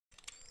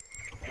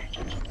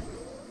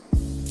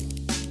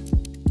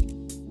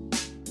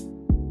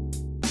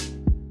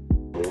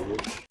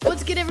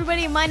good,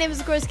 everybody? My name is,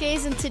 of course,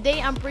 CSGO, and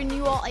today I'm bringing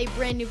you all a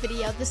brand new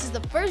video. This is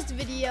the first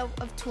video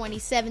of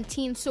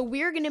 2017, so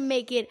we're going to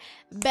make it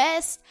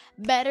best,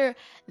 better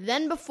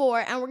than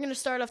before, and we're going to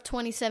start off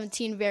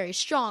 2017 very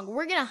strong.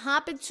 We're going to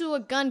hop into a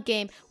gun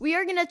game. We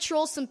are going to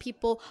troll some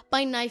people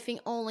by knifing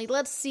only.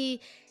 Let's see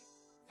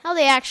how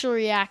they actually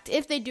react.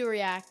 If they do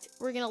react,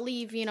 we're going to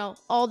leave,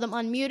 all of them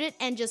unmuted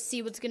and just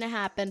see what's going to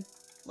happen.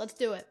 Let's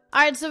do it.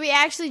 Alright, so we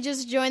actually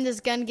just joined this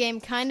gun game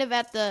kind of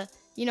at the,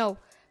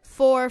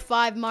 4 or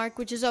 5 mark,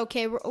 which is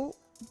okay. Oh,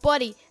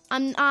 buddy,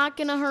 I'm not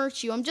gonna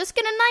hurt you. I'm just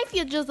gonna knife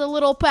you just a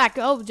little pack.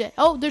 Oh,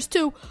 there's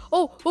 2.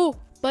 Oh,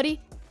 buddy.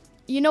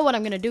 You know what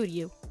I'm gonna do to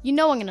you. You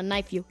know I'm gonna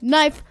knife you.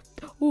 Knife.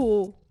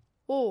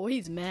 Oh,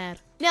 he's mad.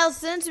 Now,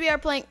 since we are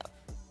playing...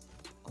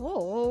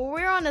 Oh,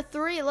 we're on a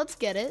 3. Let's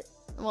get it.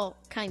 Well,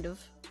 kind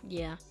of.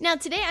 Yeah. Now,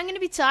 today I'm going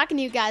to be talking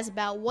to you guys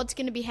about what's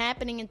going to be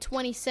happening in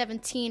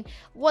 2017.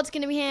 What's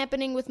going to be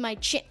happening with my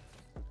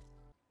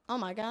Oh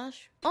my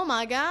gosh. Oh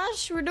my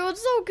gosh. We're doing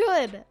so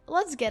good.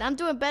 Let's get it. I'm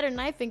doing better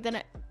knifing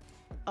than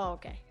Oh,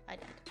 okay. I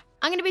did.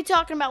 I'm going to be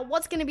talking about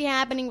what's going to be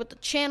happening with the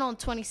channel in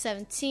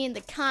 2017, the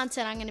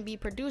content I'm going to be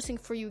producing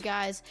for you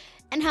guys,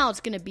 and how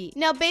it's going to be.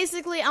 Now,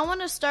 basically, I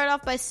want to start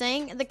off by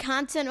saying the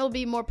content will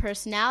be more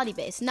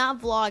personality-based, not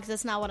vlogs.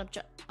 That's not what I'm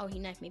trying... Oh, he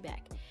knifed me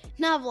back.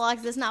 Not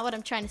vlogs, that's not what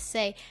I'm trying to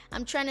say.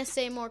 I'm trying to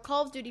say more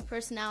Call of Duty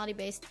personality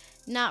based,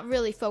 not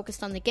really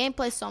focused on the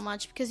gameplay so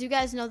much, because you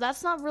guys know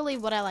that's not really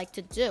what I like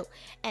to do.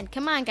 And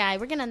come on, guy,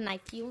 we're gonna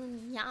knife you.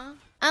 Yeah.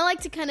 I like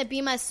to kind of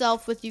be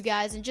myself with you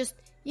guys and just,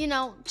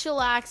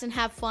 chillax and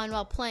have fun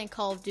while playing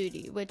Call of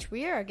Duty, which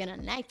we are gonna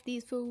knife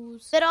these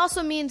fools. That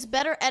also means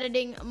better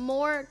editing,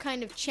 more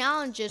kind of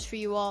challenges for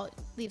you all.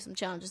 Leave some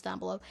challenges down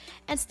below,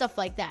 and stuff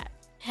like that.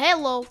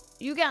 Hello,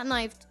 you got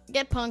knifed.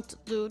 Get punked,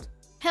 dude.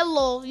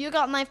 Hello, you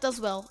got knifed as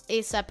well.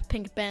 ASAP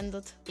Pink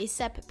Bandit.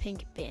 ASAP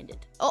Pink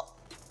Bandit. Oh,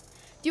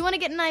 do you want to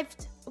get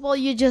knifed? Well,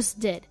 you just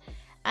did.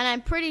 And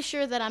I'm pretty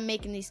sure that I'm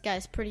making these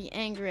guys pretty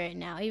angry right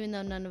now, even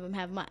though none of them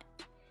have mine.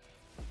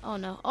 Oh,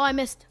 no. Oh, I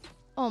missed.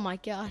 Oh, my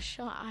gosh.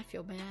 Oh, I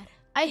feel bad.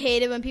 I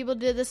hate it when people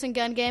do this in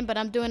gun game, but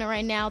I'm doing it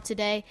right now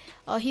today.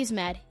 Oh, he's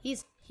mad.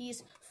 He's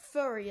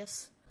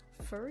furious.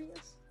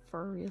 Furious?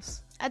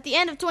 Furious. At the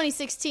end of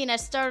 2016, I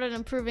started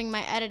improving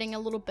my editing a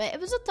little bit. It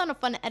was a ton of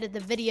fun to edit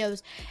the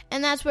videos,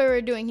 and that's what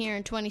we're doing here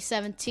in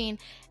 2017.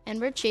 And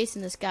we're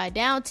chasing this guy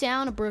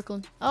downtown of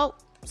Brooklyn. Oh,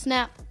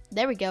 snap.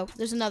 There we go.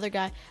 There's another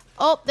guy.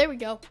 Oh, there we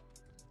go.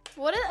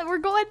 We're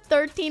going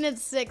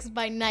 13-6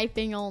 by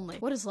knifing only.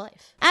 What is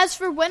life? As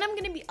for when I'm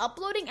going to be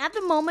uploading, at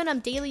the moment, I'm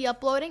daily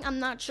uploading. I'm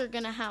not sure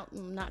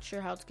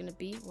how it's going to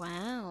be.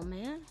 Wow,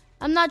 man.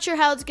 I'm not sure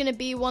how it's going to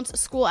be once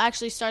school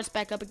actually starts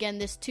back up again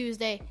this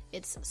Tuesday.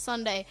 It's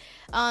Sunday.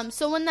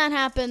 So when that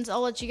happens,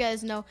 I'll let you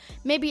guys know.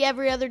 Maybe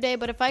every other day,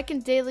 but if I can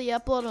daily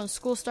upload when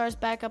school starts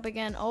back up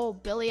again, oh,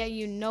 Billy,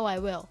 you know I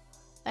will.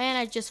 And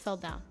I just fell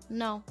down.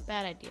 No,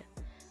 bad idea.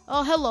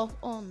 Oh, hello.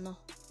 Oh, no.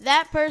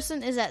 That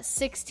person is at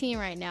 16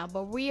 right now,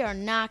 but we are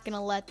not going to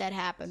let that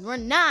happen. We're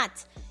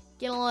not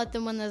going to let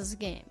them win this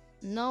game.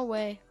 No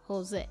way,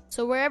 Jose.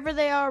 So wherever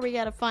they are, we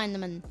got to find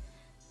them, and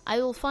I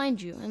will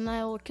find you, and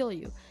I will kill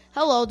you.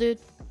 Hello, dude.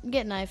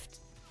 Get knifed.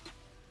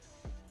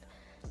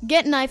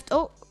 Get knifed.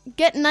 Oh,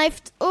 get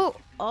knifed. Oh,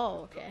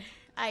 okay.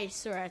 I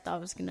swear I thought I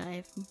was gonna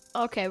knife him.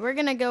 Okay, we're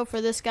gonna go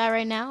for this guy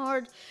right now,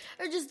 or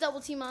just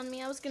double team on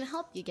me. I was gonna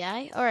help you,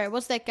 guy. All right,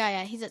 what's that guy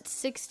at? He's at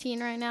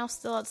 16 right now,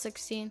 still at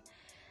 16.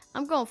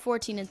 I'm going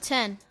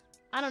 14-10.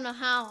 I don't know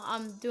how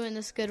I'm doing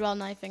this good while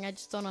knifing. I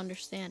just don't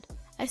understand.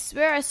 I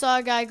swear I saw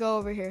a guy go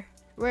over here.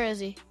 Where is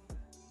he?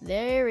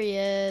 There he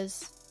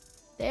is.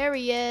 There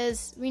he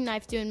is. We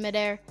knifed you in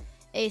midair.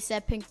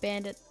 ASAP Pink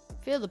Bandit.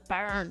 Feel the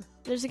burn.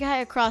 There's a guy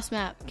across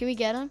map. Can we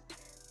get him?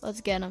 Let's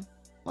get him.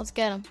 Let's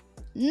get him.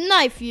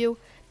 Knife you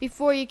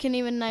before you can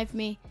even knife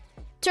me.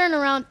 Turn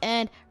around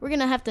and we're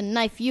gonna have to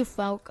knife you,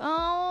 folk.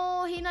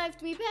 Oh, he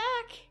knifed me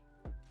back.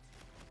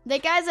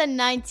 That guy's at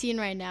 19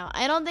 right now.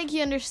 I don't think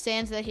he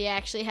understands that he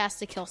actually has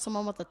to kill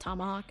someone with a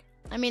tomahawk.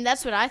 I mean,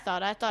 that's what I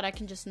thought. I thought I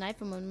can just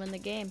knife him and win the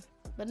game.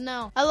 But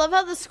no. I love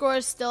how the score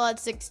is still at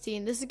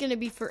 16. This is gonna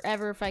be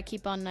forever if I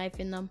keep on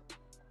knifing them.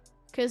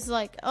 Because,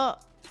 oh,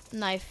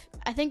 knife.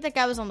 I think that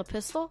guy was on the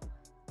pistol.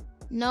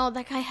 No,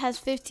 that guy has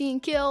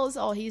 15 kills.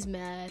 Oh, he's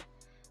mad.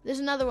 There's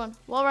another one.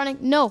 Wall running.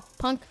 No,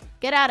 punk.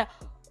 Get out of.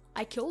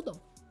 I killed him.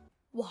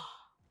 Wow.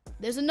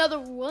 There's another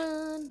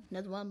one.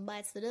 Another one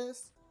bites the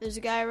dust. There's a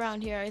guy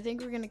around here. I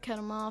think we're going to cut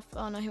him off.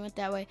 Oh, no, he went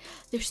that way.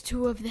 There's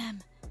 2 of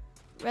them.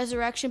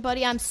 Resurrection,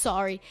 buddy. I'm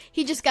sorry.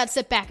 He just got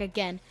set back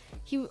again.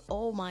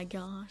 Oh, my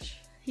gosh.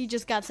 He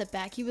just got set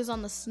back. He was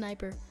on the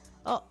sniper.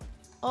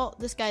 Oh,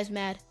 this guy's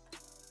mad.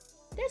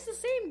 There's the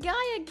same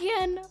guy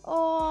again.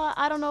 Oh,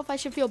 I don't know if I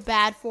should feel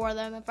bad for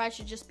them, if I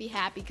should just be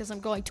happy because I'm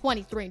going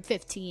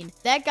 23-15.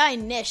 That guy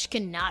Nish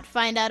cannot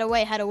find out a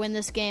way how to win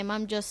this game.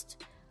 I'm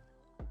just...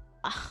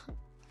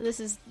 this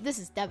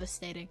is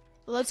devastating.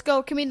 Let's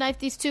go. Can we knife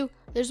these 2?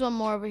 There's one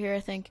more over here, I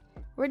think.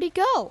 Where'd he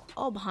go?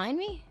 Oh, behind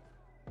me?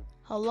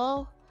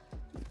 Hello?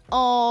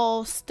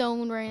 Oh,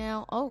 stone right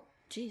now. Oh,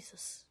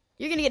 Jesus.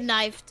 You're gonna get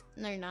knifed.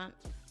 No, you're not.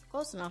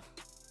 Close enough.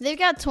 They've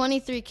got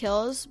 23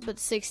 kills, but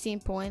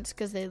 16 points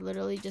because they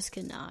literally just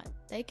cannot.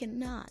 They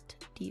cannot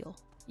deal.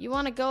 You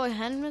want to go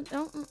ahead with...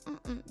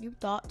 You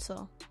thought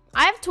so.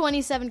 I have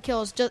 27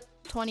 kills, just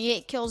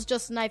 28 kills,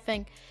 just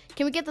knifing.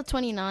 Can we get the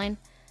 29?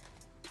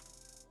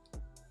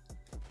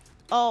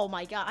 Oh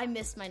my god, I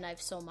missed my knife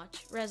so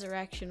much.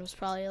 Resurrection was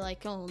probably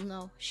like, oh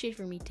no, shit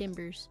for me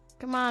timbers.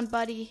 Come on,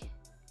 buddy.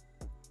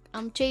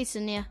 I'm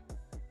chasing you.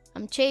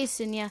 I'm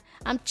chasing you.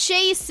 I'm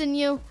chasing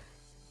you.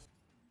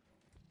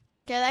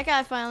 Okay, that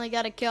guy finally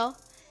got a kill.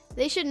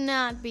 They should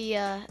not be,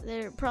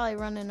 they're probably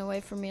running away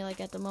from me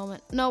like at the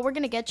moment. No, we're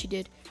gonna get you,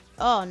 dude.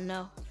 Oh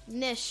no.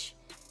 Nish.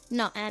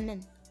 No,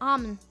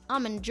 I'm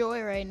in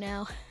joy right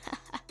now.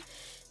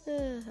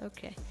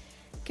 Okay.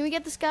 Can we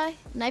get this guy?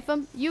 Knife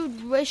him? You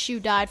wish you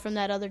died from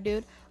that other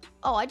dude.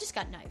 Oh, I just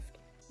got knifed.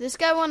 This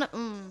guy wanna,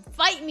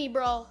 fight me,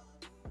 bro.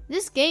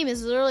 This game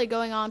is literally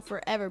going on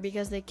forever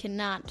because they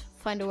cannot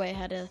find a way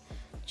how to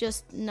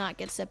just not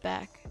get set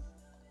back.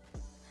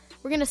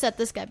 We're gonna set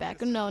this guy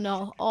back. No,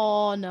 no.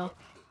 Oh, no.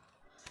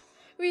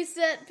 We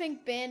set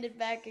Pink Bandit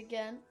back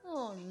again.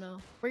 Oh, no.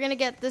 We're gonna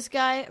get this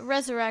guy,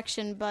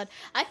 Resurrection, but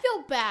I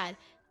feel bad.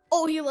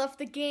 Oh, he left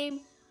the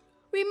game.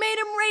 We made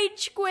him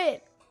rage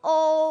quit.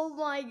 Oh,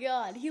 my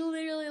God. He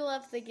literally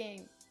left the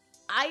game.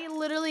 I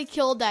literally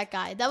killed that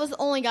guy. That was the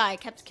only guy I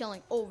kept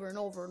killing over and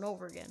over and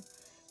over again.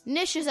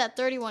 Nish is at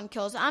 31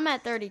 kills. I'm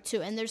at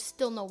 32, and there's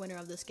still no winner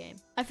of this game.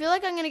 I feel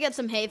like I'm gonna get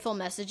some hateful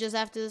messages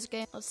after this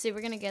game. Let's see.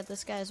 We're gonna get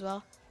this guy as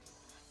well.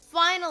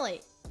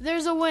 Finally,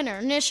 there's a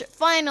winner. Nish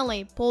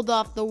finally pulled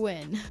off the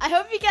win. I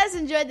hope you guys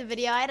enjoyed the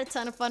video. I had a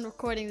ton of fun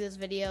recording this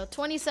video.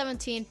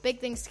 2017, big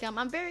things to come.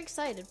 I'm very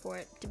excited for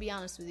it, to be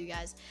honest with you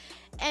guys.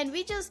 And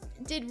we just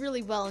did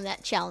really well in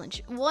that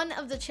challenge. One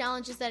of the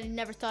challenges that I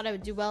never thought I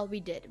would do well, we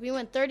did. We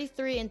went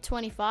 33 and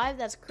 25.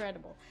 That's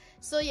credible.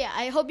 So yeah,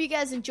 I hope you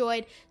guys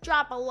enjoyed.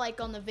 Drop a like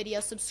on the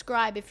video.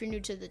 Subscribe if you're new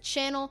to the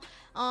channel.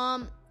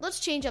 Let's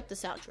change up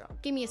this outro.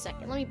 Give me a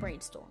second. Let me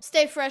brainstorm.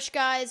 Stay fresh,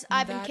 guys.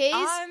 I've been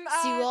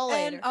MLGKayZ. See you all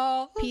later.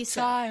 Peace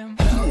out.